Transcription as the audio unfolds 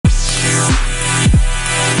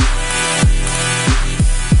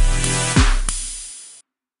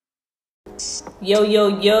Yo, yo,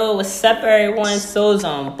 yo, what's up, everyone? Souls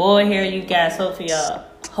on board here, you guys.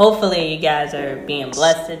 Hopefully, you guys are being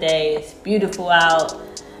blessed today. It's beautiful out.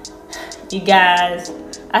 You guys,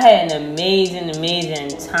 I had an amazing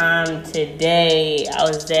time today. I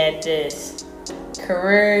was at this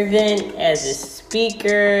career event as a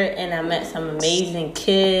speaker, and I met some amazing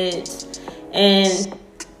kids, and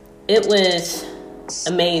it was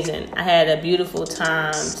amazing. I had a beautiful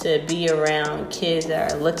time to be around kids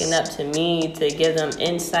that are looking up to me to give them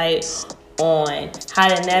insight on how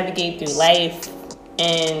to navigate through life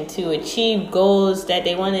and to achieve goals that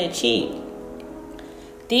they want to achieve.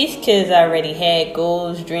 These kids already had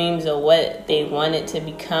goals, dreams of what they wanted to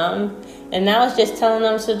become, and I was just telling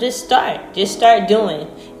them, so just start doing.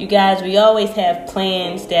 You guys, we always have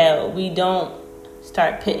plans that we don't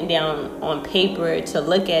start putting down on paper to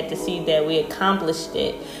look at to see that we accomplished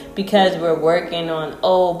it, because we're working on,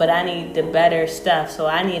 but I need the better stuff, so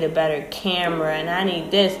I need a better camera and I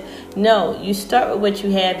need this. No, you start with what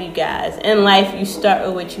you have, you guys. In life, you start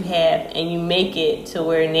with what you have and you make it to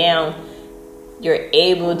where now you're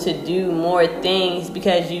able to do more things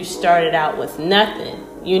because you started out with nothing,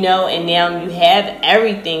 and now you have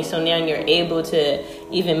everything, so now you're able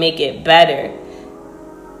to even make it better.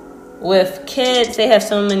 With kids, they have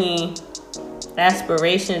so many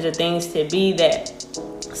aspirations or things to be that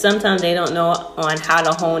sometimes they don't know on how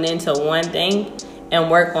to hone into one thing and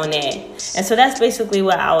work on that. And so that's basically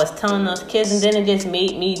what I was telling those kids. And then it just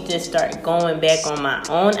made me just start going back on my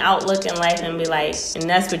own outlook in life and be like, and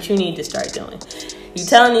that's what you need to start doing. You're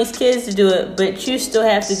telling these kids to do it, but you still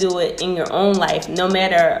have to do it in your own life, no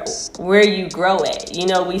matter where you grow at.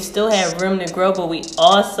 We still have room to grow, but we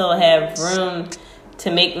also have room to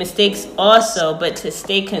make mistakes also, but to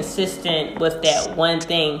stay consistent with that one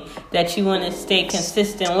thing that you want to stay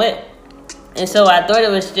consistent with. And so I thought it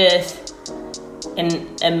was just an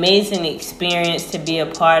amazing experience to be a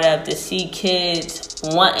part of, to see kids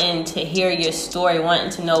wanting to hear your story, wanting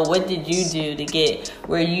to know what did you do to get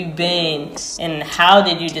where you've been and how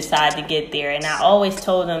did you decide to get there. And I always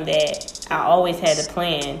told them that I always had a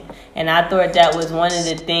plan, and I thought that was one of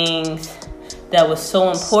the things that was so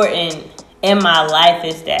important in my life,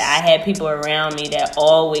 is that I had people around me that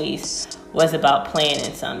always was about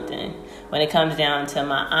planning something. When it comes down to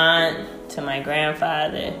my aunt, to my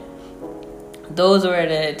grandfather, those were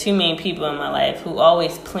the two main people in my life who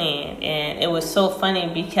always planned. And it was so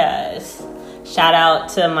funny because shout out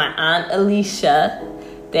to my aunt Alicia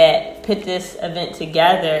that put this event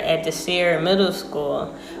together at the Sierra Middle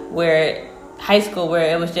School, high school,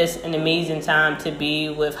 where it was just an amazing time to be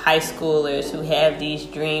with high schoolers who have these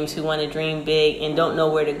dreams, who want to dream big and don't know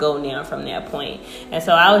where to go now from that point. And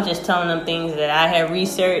so I was just telling them things that I had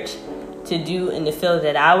researched to do in the field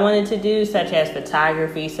that I wanted to do, such as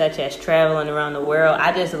photography, such as traveling around the world.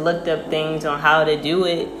 I just looked up things on how to do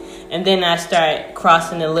it, and then I started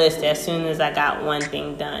crossing the list as soon as I got one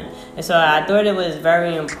thing done. And so I thought it was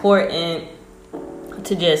very important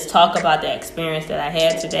to just talk about the experience that I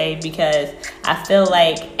had today, because I feel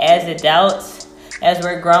like as adults, as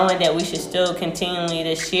we're growing, that we should still continually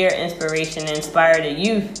to share inspiration and inspire the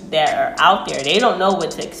youth that are out there. They don't know what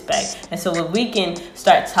to expect. And so if we can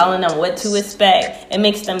start telling them what to expect, it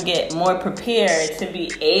makes them get more prepared to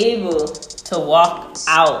be able to walk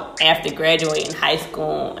out after graduating high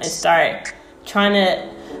school and start trying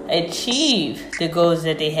to achieve the goals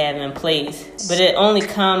that they have in place. But it only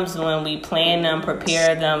comes when we plan them,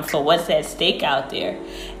 prepare them for what's at stake out there.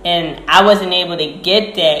 And I wasn't able to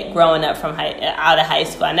get that growing up out of high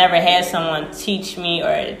school. I never had someone teach me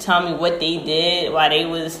or tell me what they did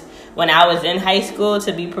when I was in high school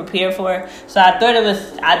to be prepared for. So I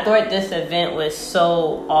thought this event was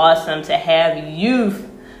so awesome to have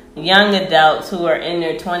young adults who are in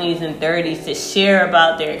their 20s and 30s to share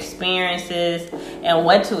about their experiences and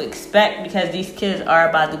what to expect, because these kids are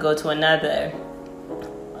about to go to another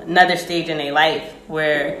stage in their life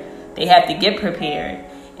where they have to get prepared.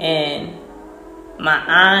 And my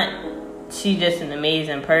aunt, she's just an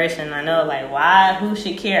amazing person. I know, why? Who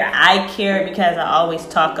should care? I care because I always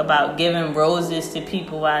talk about giving roses to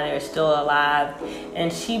people while they're still alive.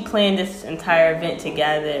 And she planned this entire event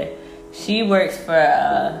together. She works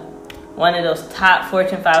for one of those top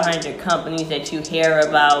Fortune 500 companies that you hear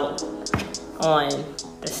about on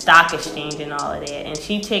the stock exchange and all of that. And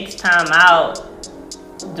she takes time out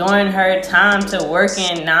during her time to work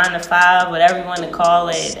in 9 to 5, whatever you want to call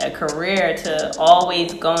it, a career, to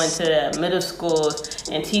always go into the middle schools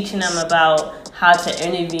and teaching them about how to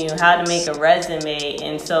interview, how to make a resume.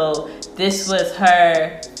 And so this was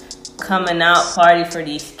her coming out party for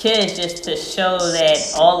these kids, just to show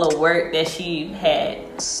that all the work that she had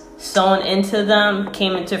sewn into them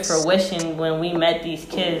came into fruition when we met these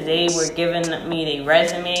kids. They were giving me their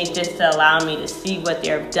resumes just to allow me to see what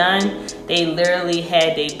they've done. They literally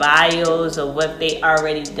had their bios of what they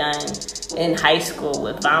already done in high school,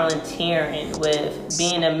 with volunteering, with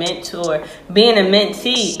being a mentor, being a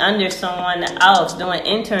mentee under someone else, doing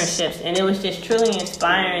internships. And it was just truly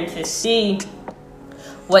inspiring to see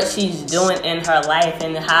what she's doing in her life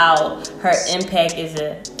and how her impact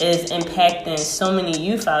is impacting so many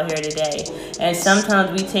youth out here today. And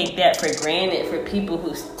sometimes we take that for granted for people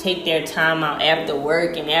who take their time out after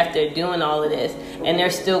work and after doing all of this, and they're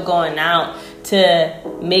still going out to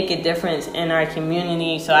make a difference in our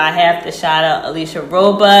community. So I have to shout out Alicia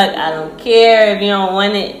Roebuck. I don't care if you don't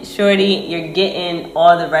want it, shorty, you're getting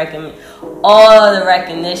all the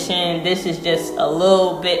recognition. This is just a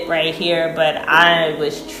little bit right here, but I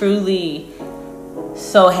was truly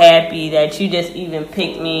so happy that you just even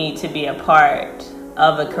picked me to be a part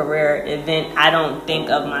of a career event. I don't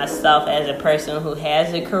think of myself as a person who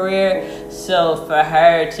has a career, so for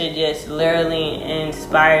her to just literally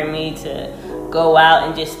inspire me to go out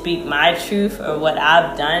and just speak my truth or what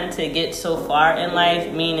I've done to get so far in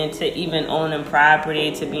life, meaning to even owning property,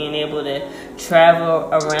 to being able to travel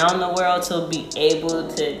around the world, to be able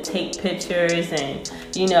to take pictures and,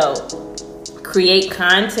 you know, create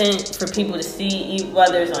content for people to see,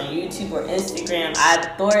 whether it's on YouTube or Instagram.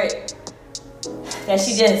 I thought that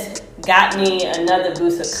she just got me another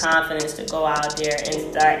boost of confidence to go out there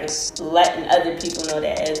and start letting other people know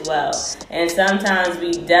that as well. And sometimes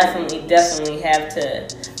we definitely have to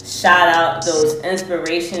shout out those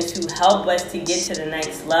inspirations who help us to get to the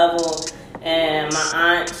next level. And my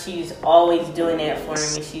aunt, she's always doing that for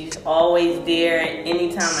me. She's always there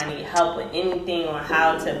anytime I need help with anything on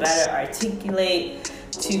how to better articulate,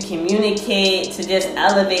 to communicate, to just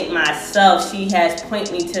elevate myself. She has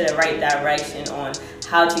pointed me to the right direction on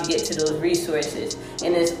how to get to those resources.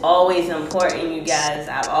 And it's always important, you guys,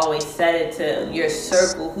 I've always said it, to your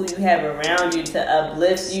circle, who you have around you, to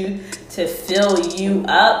uplift you, to fill you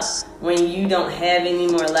up when you don't have any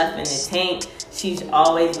more left in the tank. She's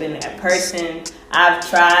always been that person. I've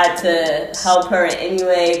tried to help her in any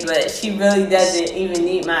way, but she really doesn't even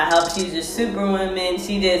need my help. She's a superwoman.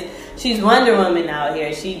 She's Wonder Woman out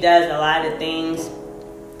here. She does a lot of things.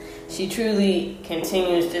 She truly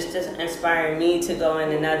continues just to inspire me to go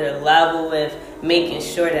in another level with making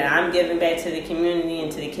sure that I'm giving back to the community and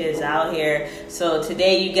to the kids out here. So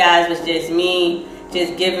today, you guys, was just me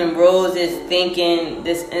just giving roses, thanking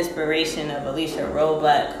this inspiration of Alicia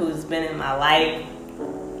Roebuck, who's been in my life.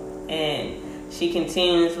 And she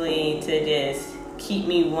continuously to just keep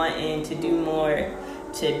me wanting to do more,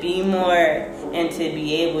 to be more, and to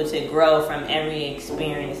be able to grow from every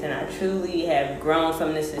experience. And I truly have grown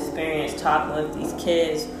from this experience talking with these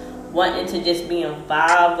kids, wanting to just be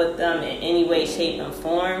involved with them in any way, shape, and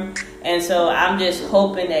form. And so I'm just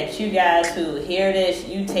hoping that you guys who hear this,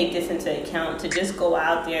 you take this into account, to just go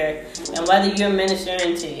out there, and whether you're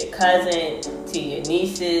ministering to your cousin, to your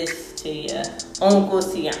nieces, to your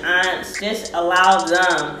uncles, to your aunts, just allow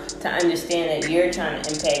them to understand that you're trying to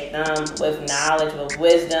impact them with knowledge, with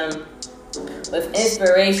wisdom, with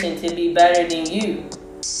inspiration to be better than you,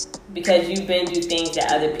 because you've been through things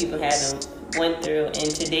that other people haven't went through. And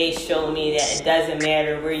today showed me that it doesn't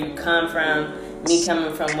matter where you come from. Me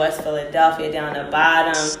coming from West Philadelphia down the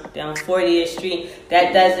bottom, down 40th Street,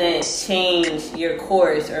 that doesn't change your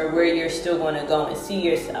course or where you're still going to go and see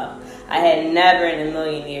yourself. I had never in a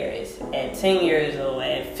million years, at 10 years old,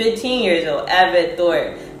 at 15 years old, ever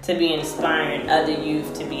thought to be inspiring other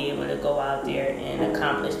youth to be able to go out there and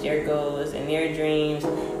accomplish their goals and their dreams,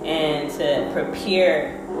 and to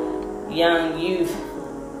prepare young youth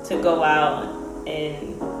to go out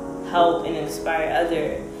and help and inspire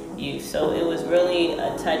other youth. So it was really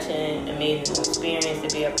a touching, amazing experience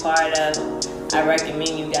to be a part of. I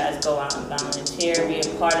recommend you guys go out and volunteer, be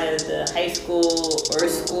a part of the high school or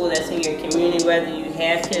school that's in your community, whether you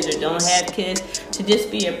have kids or don't have kids, to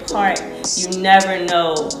just be a part. You never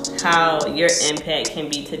know how your impact can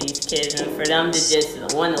be to these kids, and for them to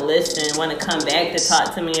just want to listen, want to come back to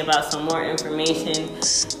talk to me about some more information,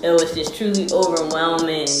 it was just truly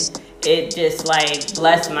overwhelming. It just like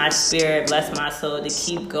blessed my spirit, blessed my soul to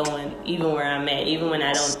keep going, even where I'm at, even when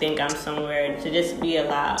I don't think I'm somewhere, to just be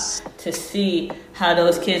allowed to see how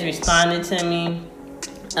those kids responded to me.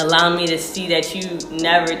 allow me to see that you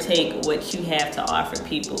never take what you have to offer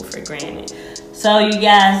people for granted. So you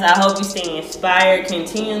guys, I hope you stay inspired,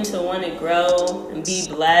 continue to want to grow and be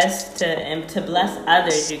blessed and to bless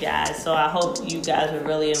others, you guys. So I hope you guys were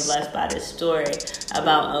really blessed by this story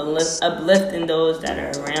about uplifting those that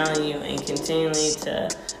are around you and continually to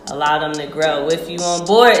allow them to grow with you on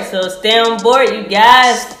board. So stay on board, you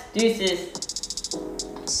guys. Deuces.